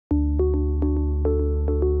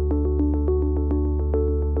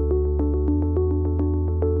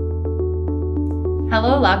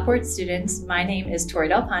Hello, Lockport students. My name is Tori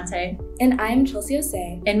Del Ponte. And I'm Chelsea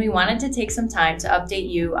Osei. And we wanted to take some time to update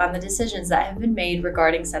you on the decisions that have been made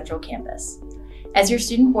regarding Central Campus. As your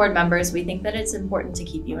student board members, we think that it's important to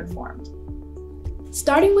keep you informed.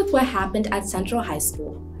 Starting with what happened at Central High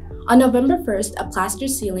School. On November 1st, a plaster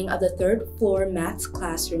ceiling of the third floor maths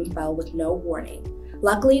classroom fell with no warning.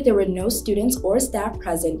 Luckily, there were no students or staff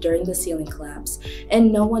present during the ceiling collapse,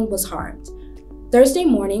 and no one was harmed. Thursday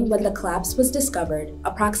morning, when the collapse was discovered,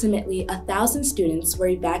 approximately 1,000 students were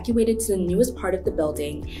evacuated to the newest part of the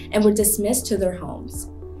building and were dismissed to their homes.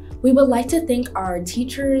 We would like to thank our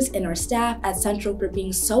teachers and our staff at Central for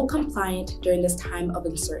being so compliant during this time of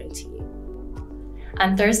uncertainty.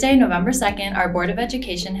 On Thursday, November 2nd, our Board of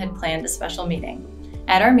Education had planned a special meeting.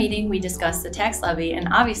 At our meeting, we discussed the tax levy and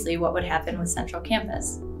obviously what would happen with Central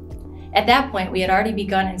Campus. At that point, we had already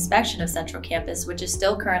begun inspection of Central Campus, which is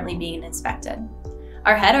still currently being inspected.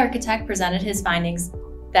 Our head architect presented his findings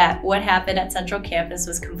that what happened at Central Campus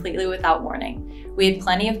was completely without warning. We had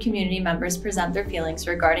plenty of community members present their feelings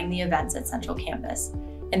regarding the events at Central Campus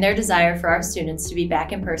and their desire for our students to be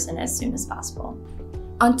back in person as soon as possible.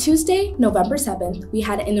 On Tuesday, November 7th, we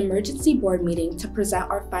had an emergency board meeting to present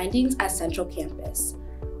our findings at Central Campus.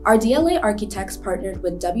 Our DLA architects partnered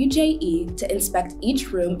with WJE to inspect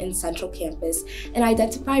each room in Central Campus and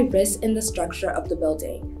identify risks in the structure of the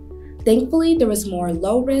building. Thankfully, there was more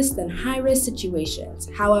low-risk than high-risk situations.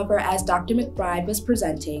 However, as Dr. McBride was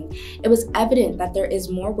presenting, it was evident that there is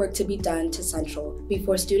more work to be done to Central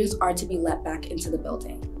before students are to be let back into the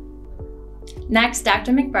building. Next,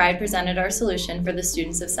 Dr. McBride presented our solution for the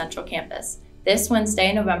students of Central Campus. This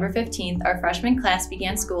Wednesday, November 15th, our freshman class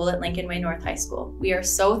began school at Lincoln Way North High School. We are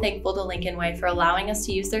so thankful to Lincoln Way for allowing us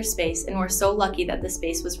to use their space, and we're so lucky that the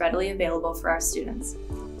space was readily available for our students.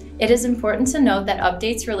 It is important to note that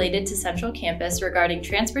updates related to Central Campus regarding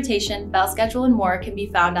transportation, bell schedule, and more can be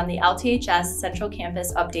found on the LTHS Central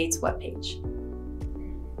Campus Updates webpage.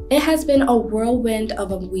 It has been a whirlwind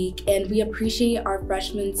of a week, and we appreciate our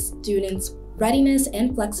freshman students' readiness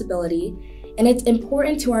and flexibility, and it's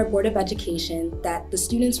important to our Board of Education that the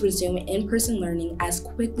students resume in-person learning as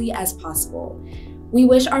quickly as possible. We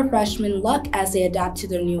wish our freshmen luck as they adapt to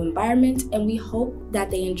their new environment, and we hope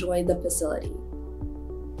that they enjoy the facility.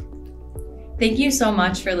 Thank you so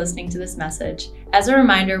much for listening to this message. As a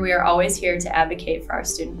reminder, we are always here to advocate for our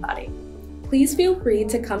student body. Please feel free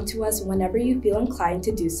to come to us whenever you feel inclined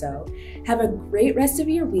to do so. Have a great rest of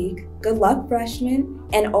your week. Good luck, freshmen,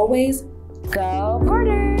 and always go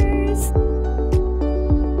Porters!